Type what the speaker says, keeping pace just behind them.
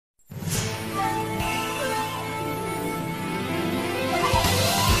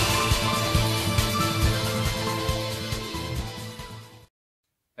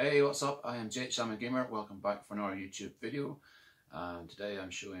Hey, what's up? I am JHAnimeGamer. Welcome back for another YouTube video. Today I'm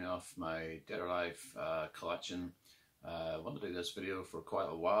showing off my Dead or Alive collection. I wanted to do this video for quite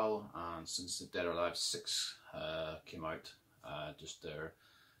a while, and since the Dead or Alive 6 came out just there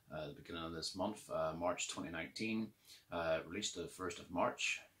at the beginning of this month, March 2019, released the 1st of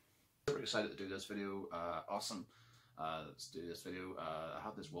March. Super excited to do this video. Awesome. Let's do this video. I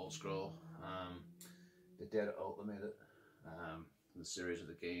have this wall scroll, the Dead Ultimate, the series of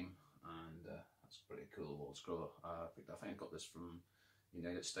the game, and that's a pretty cool wall scroll. I think I got this from the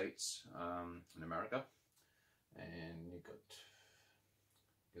United States, in America, and you got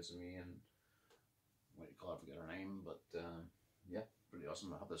Gizmi and what you call it, I forget her name, but yeah, pretty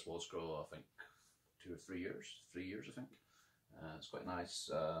awesome. I have this wall scroll, I think 2 or 3 years, 3 years I think. It's quite nice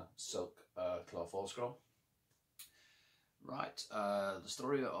silk cloth wall scroll. Right, the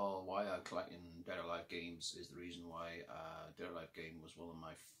story of why I collect in Dead or Alive games is the reason why Dead or Alive game was one of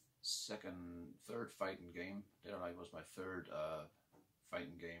my third fighting game. Dead or Alive was my third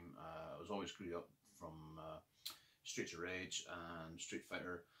fighting game. I was always grew up from Streets of Rage and Street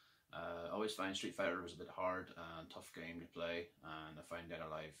Fighter. I always find Street Fighter was a bit hard and tough game to play, and I find Dead or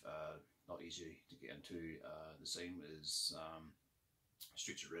Alive not easy to get into. The same as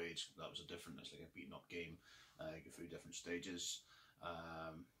Streets of Rage. That was a different, it's like a beaten up game. You go through different stages.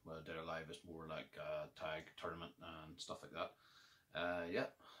 Well, Dead or Alive is more like tag tournament and stuff like that. Yeah,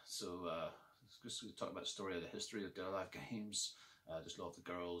 so just to talk about the story of the history of Dead or Alive games. I just love the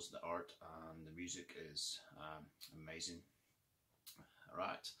girls, the art, and the music is amazing.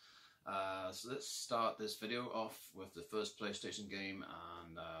 Alright, so let's start this video off with the first PlayStation game,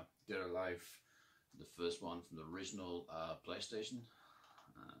 and Dead or Alive, the first one from the original PlayStation,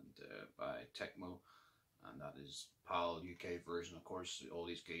 and by Tecmo. And that is PAL UK version. Of course, all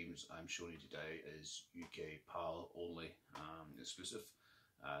these games I'm showing you today is UK PAL only, exclusive,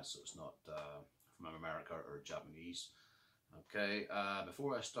 so it's not from America or Japanese. Okay,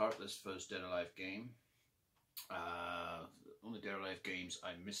 before I start this first Dead or Alive game, the only Dead or Alive games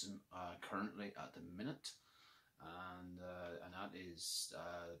I'm missing currently at the minute, and that is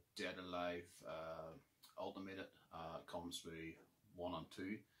Dead or Alive Ultimate. It comes with 1 and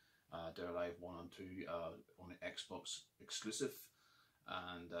 2. Dead or Alive 1 and 2 only Xbox exclusive,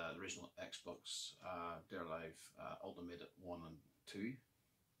 and the original Xbox Dead or Alive Ultimate 1 and 2.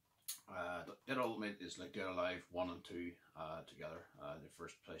 Dead or Ultimate is like Dead or Alive 1 and 2 together, the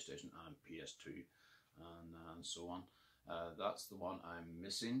first PlayStation and PS2, and so on. That's the one I'm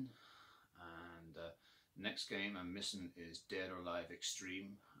missing, and next game I'm missing is Dead or Alive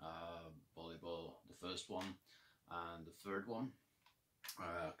Extreme Volleyball, the first one and the third one.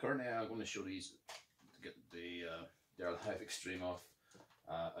 Currently I'm going to show these to get the Dead or Alive Extreme off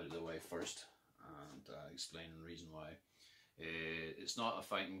out of the way first, and explain the reason why. It's not a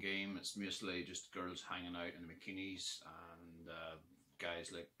fighting game, it's mostly just girls hanging out in bikinis, and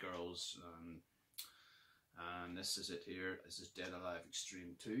guys like girls, and this is it here. This is Dead or Alive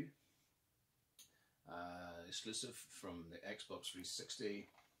Extreme 2, exclusive from the Xbox 360.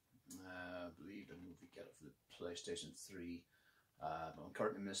 I believe I don't know if you get it for the PlayStation 3. But I'm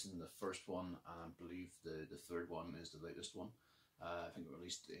currently missing the first one, and I believe the third one is the latest one. I think it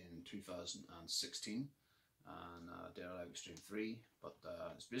released in 2016, and Dead or Alive Extreme 3. But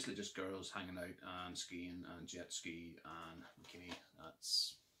it's basically just girls hanging out and skiing and jet ski and bikini.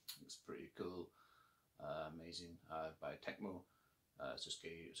 It's pretty cool, amazing. By Tecmo.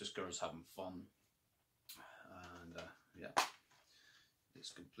 It's just girls having fun, and yeah, it's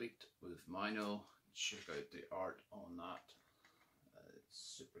complete with manual. Check out the art on that.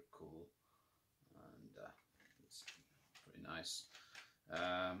 It's super cool, and it's pretty nice.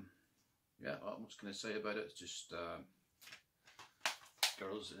 Yeah, what else can I say about it? It's just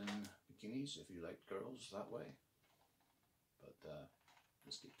girls in bikinis, if you like girls that way. But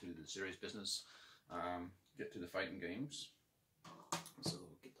let's get to the serious business. Get to the fighting games. So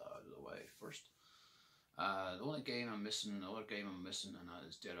get that out of the way first. The only game I'm missing, and that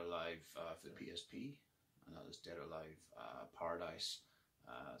is Dead or Alive for the PSP, and that is Dead or Alive Paradise.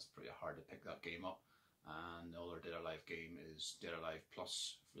 It's pretty hard to pick that game up, and the other Dead or Alive game is Dead or Alive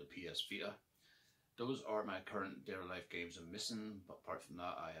Plus for the PS Vita. Those are my current Dead or Alive games I'm missing, but apart from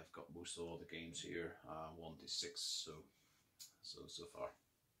that I have got most of all the games here, 1 to 6, so far.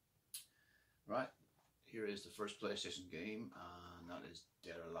 Right, here is the first PlayStation game, and that is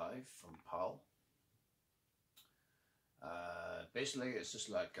Dead or Alive from PAL. Basically it's just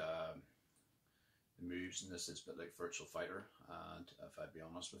like the moves in this is a bit like Virtual Fighter, and if I'd be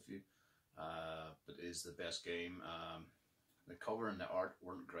honest with you, but it is the best game. The cover and the art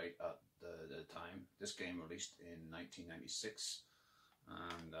weren't great at the time. This game released in 1996,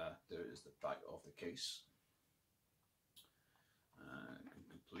 And there is the back of the case.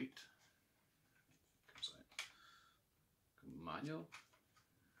 Complete. Comes out. Manual.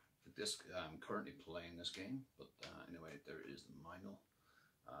 The disc, I'm currently playing this game, but anyway, there is the manual.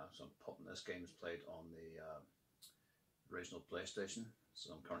 So I'm putting this game is played on the original PlayStation,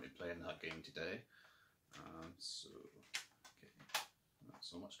 so I'm currently playing that game today. So, okay, not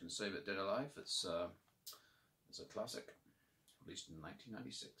so much can say about Dead or Alive. It's a classic, released in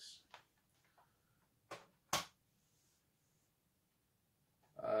 1996.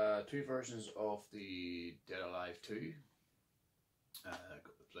 Two versions of the Dead or Alive 2.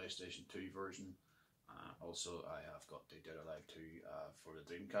 Got the PlayStation 2 version. Also, I have got the Dead or Alive 2 for the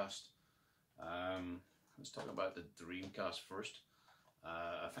Dreamcast. Let's talk about the Dreamcast first.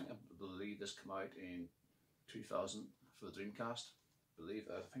 I believe this came out in 2000 for the Dreamcast.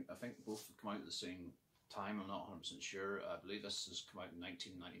 I think both come out at the same time. I'm not 100% sure. I believe this has come out in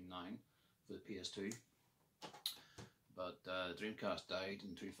 1999 for the PS2. But Dreamcast died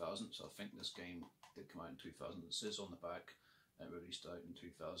in 2000, so I think this game did come out in 2000. It says on the back it released out in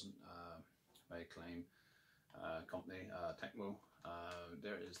 2000 by Acclaim company, Tecmo.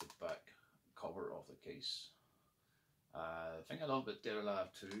 There is the back cover of the case. I think I love it, Dead or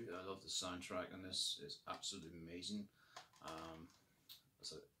Alive 2. I love the soundtrack on this. It's absolutely amazing.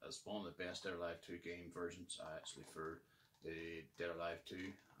 It's one of the best Dead or Alive 2 game versions. I actually for the Dead or Alive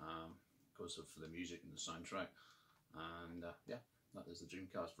 2 because of the music and the soundtrack. And yeah, that is the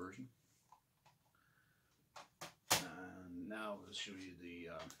Dreamcast version. And now I'll show you the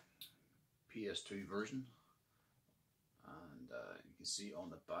PS2 version. And you can see on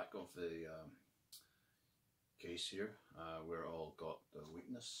the back of the case here, we're all got the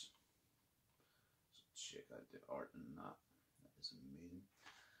weakness. So check out the art in that. That is amazing.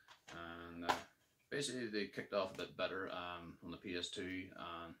 And basically they kicked off a bit better on the PS2.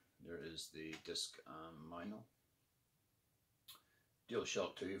 There is the disc manual.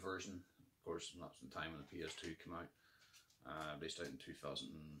 DualShock 2 version, of course, that's the time when the PS2 came out. Released out in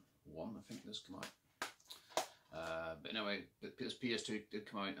 2001, I think this came out. But anyway, this PS2 did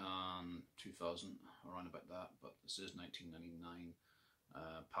come out in 2000, around about that, but this is 1999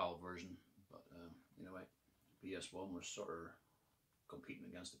 PAL version. But anyway, PS1 was sort of competing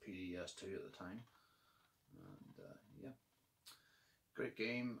against the PS2 at the time. And yeah, great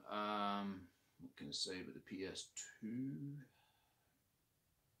game. What can I say about the PS2?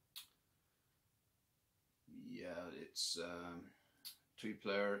 Yeah, it's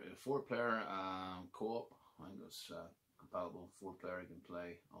 4-player co-op. I think it's compatible. 4-player you can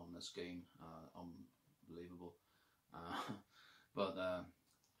play on this game. Unbelievable. But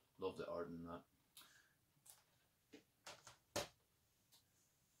love the art in that.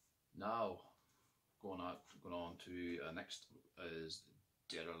 Now, going on to next is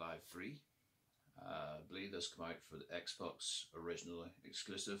Dead or Alive 3. I believe this came out for the Xbox originally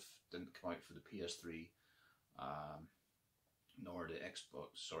exclusive. Didn't come out for the PS3. Nor the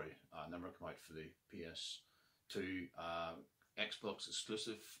Xbox, sorry, never come out for the PS2. Xbox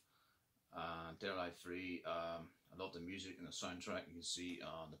exclusive, Dead or Alive 3. I love the music and the soundtrack. You can see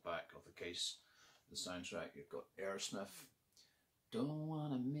on the back of the case, the soundtrack, you've got Aerosmith, Don't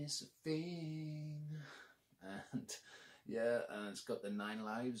Wanna Miss a Thing, and yeah, and it's got the 9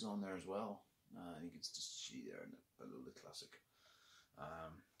 Lives on there as well. You can just see there below the classic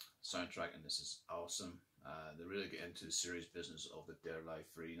soundtrack, and this is awesome. They really get into the serious business of the Dead or Alive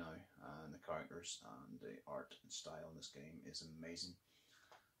 3 now, and the characters and the art and style in this game is amazing.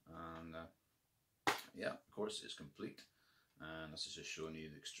 And yeah, of course, it's complete. And this is just showing you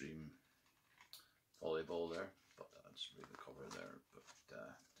the extreme volleyball there, but I'll just read the cover there, but take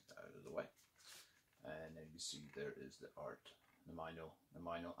that out of the way. And then you see there is the art, the manual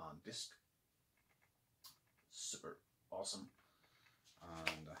and disc. Super awesome.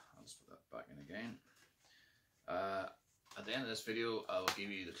 And I'll just put that back in again. At the end of this video, I will give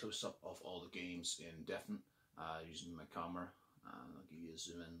you the close-up of all the games in definite using my camera, and I'll give you a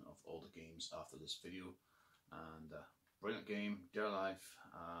zoom in of all the games after this video. And brilliant game, Dead or Alive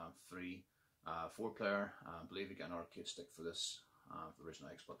 3, 4-player. I believe you get an arcade stick for this, for the original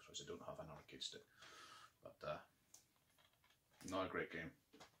Xbox, which I don't have an arcade stick, but not a great game.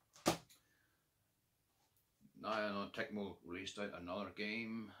 Now I know Tecmo released out another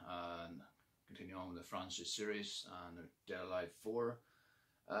game and continue on with the franchise series, and Dead or Alive 4.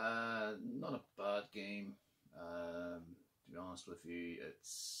 Not a bad game. To be honest with you,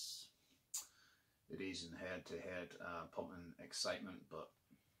 it isn't head-to-head pumping excitement, but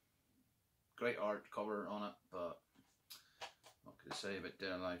great art cover on it. But what could I say about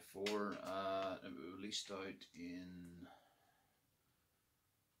Dead or Alive 4? It was released out in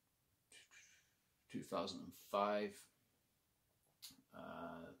 2005.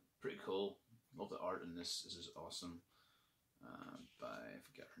 Pretty cool. Love the art in this. This is awesome. By, I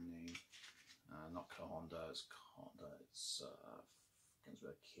forget her name. Not Honda. It's Honda. It's begins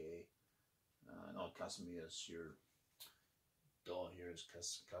with a K. No, Kasumi is your doll here. Is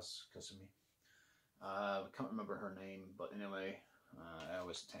Kasumi. I can't remember her name, but anyway, I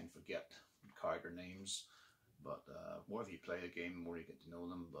always tend to forget character names. But more if you play the game, the more you get to know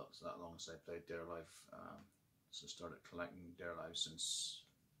them. But it's that long since I played Dead or Alive. So I started collecting Dead or Alive since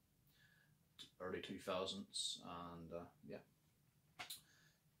early 2000s, and yeah,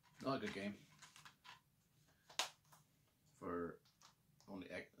 not a good game. For only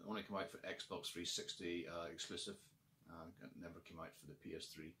came out for Xbox 360 exclusive. Never came out for the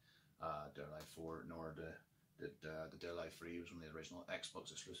PS3. Dead or Alive 4, nor did the Dead or Alive 3. It was only the original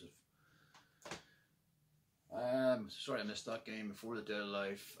Xbox exclusive. Sorry I missed that game before the Dead or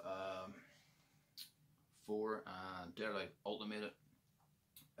Alive 4 and Dead or Alive Ultimate.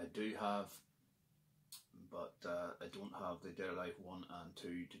 I do have, but I don't have the Dead or Alive 1 and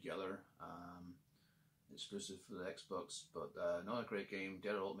 2 together. Exclusive for the Xbox, but not a great game.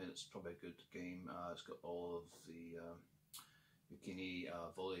 Dead or Alive Ultimate is probably a good game. It's got all of the Bikini,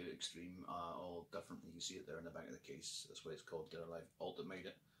 Volley, Extreme, all different. You can see it there in the back of the case. That's why it's called Dead or Alive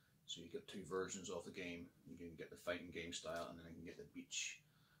Ultimate. So you get two versions of the game. You can get the fighting game style, and then you can get the beach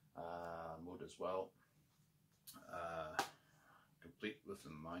mode as well. Complete with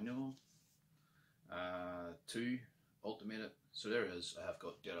the manual. 2 Ultimate. So there it is. I have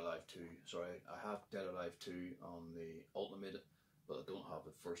got Dead or Alive 2. Sorry, I have Dead or Alive 2 on the Ultimate, but I don't have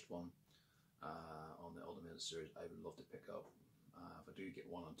the first one on the Ultimate series. I would love to pick up. If I do get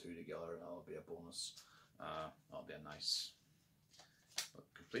 1 and 2 together, that'll be a bonus. That'll be a nice. But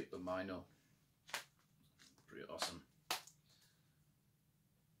complete with manual. Pretty awesome.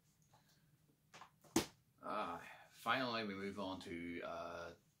 Finally, we move on to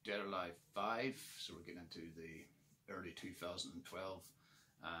Dead or Alive 5. So we're getting into the early 2012,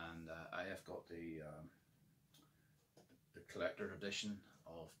 and I have got the collector edition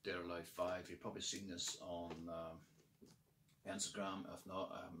of Dead or Alive 5. You've probably seen this on Instagram. If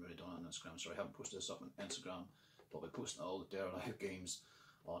not, I haven't really done it on Instagram, so I haven't posted this up on Instagram. But we're posting all the Dead or Alive games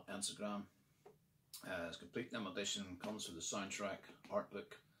on Instagram. It's complete demo edition, comes with the soundtrack, art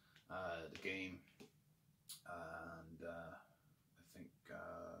book, the game, and I think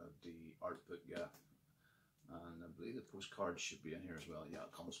the art book, yeah. And I believe the postcard should be in here as well. Yeah,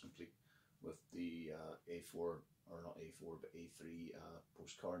 it comes complete with the A4, or not A4, but A3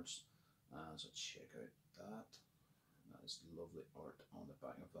 postcards. So check out that. That is lovely art on the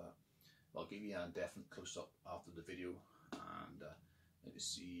back of that. I'll give you a definite close-up after the video, and let me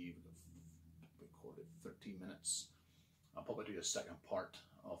see, we've recorded 13 minutes. I'll probably do a second part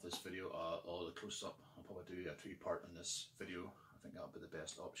of this video, all the close-up. I'll probably do a 2-part in this video. I think that'll be the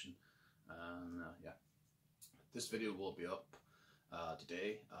best option. And yeah, this video will be up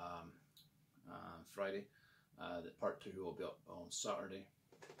today, Friday. The part 2 will be up on Saturday.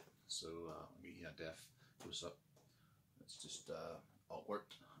 So I'll give you a def close-up. It's just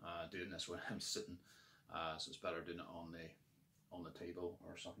awkward doing this when I'm sitting, so it's better doing it on the table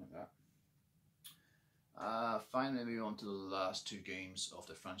or something like that. Finally, we move on to the last 2 games of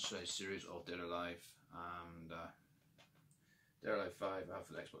the franchise series of Dead or Alive, and Dead or Alive 5 I have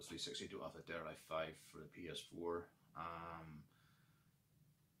for the Xbox 360. I don't have the Dead or Alive 5 for the PS4.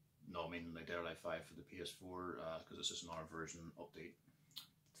 No, I mean like Dead or Alive 5 for the PS4 because it's just another version update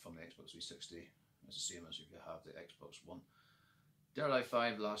from the Xbox 360. It's the same as if you have the Xbox One. Dead or Alive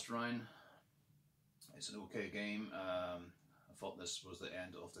 5 Last Round. It's an okay game. I thought this was the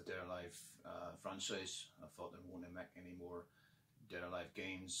end of the Dead or Alive franchise. I thought they won't make any more Dead or Alive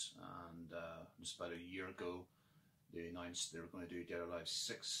games, and just about a year ago they announced they were going to do Dead or Alive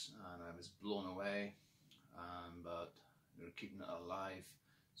 6, and I was blown away. But they're keeping it alive,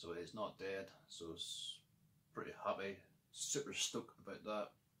 so it's not dead. So it's pretty happy, super stoked about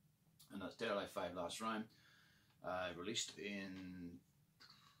that. And that's Dead or Alive 5 Last Round. Released in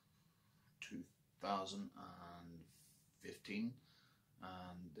 2015,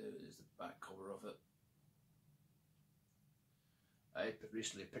 and there is the back cover of it. I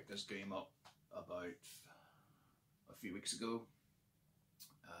recently picked this game up about a few weeks ago,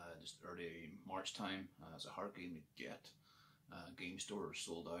 just early March time. It's a hard game to get. Game store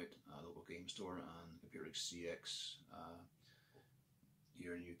sold out, local game store, and Computer CX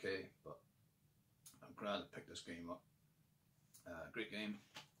here in UK, but I'm glad I picked this game up. Great game.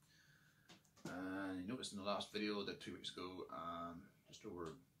 And you noticed in the last video I did 2 weeks ago, just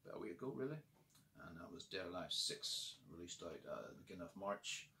over about a week ago really, and that was Dead or Alive 6, released out at the beginning of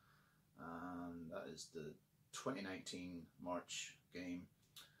March. and that is the 2019 March game.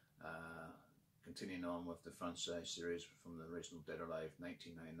 Continuing on with the franchise series from the original Dead or Alive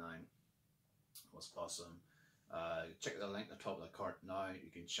 1999. Was awesome. Check the link at the top of the cart now. You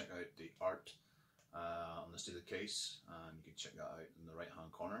can check out the art on the steel case, and you can check that out in the right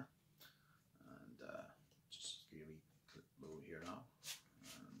hand corner. And just give you a wee click below here now,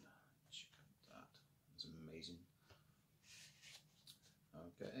 and check out that. It's amazing.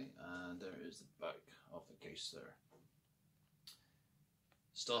 Okay, and there is the back of the case there.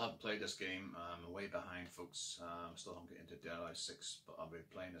 Still haven't played this game. I'm way behind, folks. Still haven't got into Dead or Alive 6, but I'll be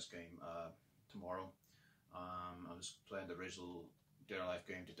playing this game tomorrow. I was playing the original Dead or Alive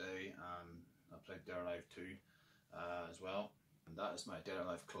game today, and I played Dead or Alive 2 as well. And that is my Dead or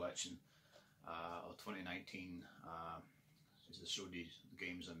Alive collection of 2019. Just to show you the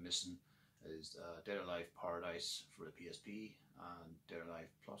games I'm missing is Dead or Alive Paradise for the PSP, and Dead or Alive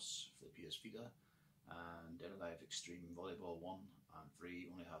Plus for the PS Vita, and Dead or Alive Extreme Volleyball 1 and 3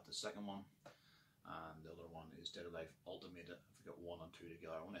 only have the second one, and the other one is Dead or Alive Ultimate. I've got 1 and 2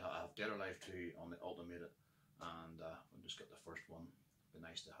 together. I only have Dead or Alive 2 on the Ultimate, and I've just got the first one. It'd be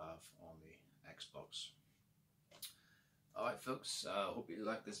nice to have on the Xbox. Alright folks, hope you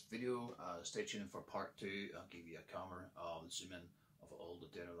like this video. Stay tuned for part 2. I'll give you a camera zoom in of all the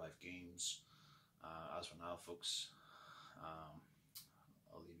Dead or Alive games. As for now folks,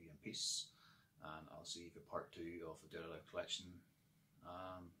 I'll leave you in peace, and I'll see you for part 2 of the Dead or Alive collection.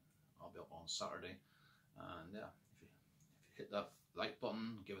 I'll be up on Saturday, and yeah, if you hit that like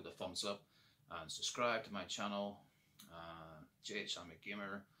button, give it a thumbs up, and subscribe to my channel,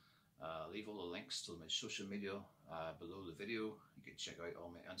 JHAnimeGamer. Leave all the links to my social media below the video. You can check out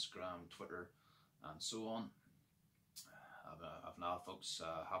all my Instagram, Twitter, and so on. Have now folks,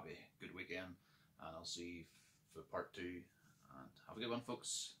 happy good weekend, and I'll see you for part 2, and have a good one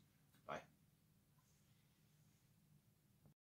folks. Bye.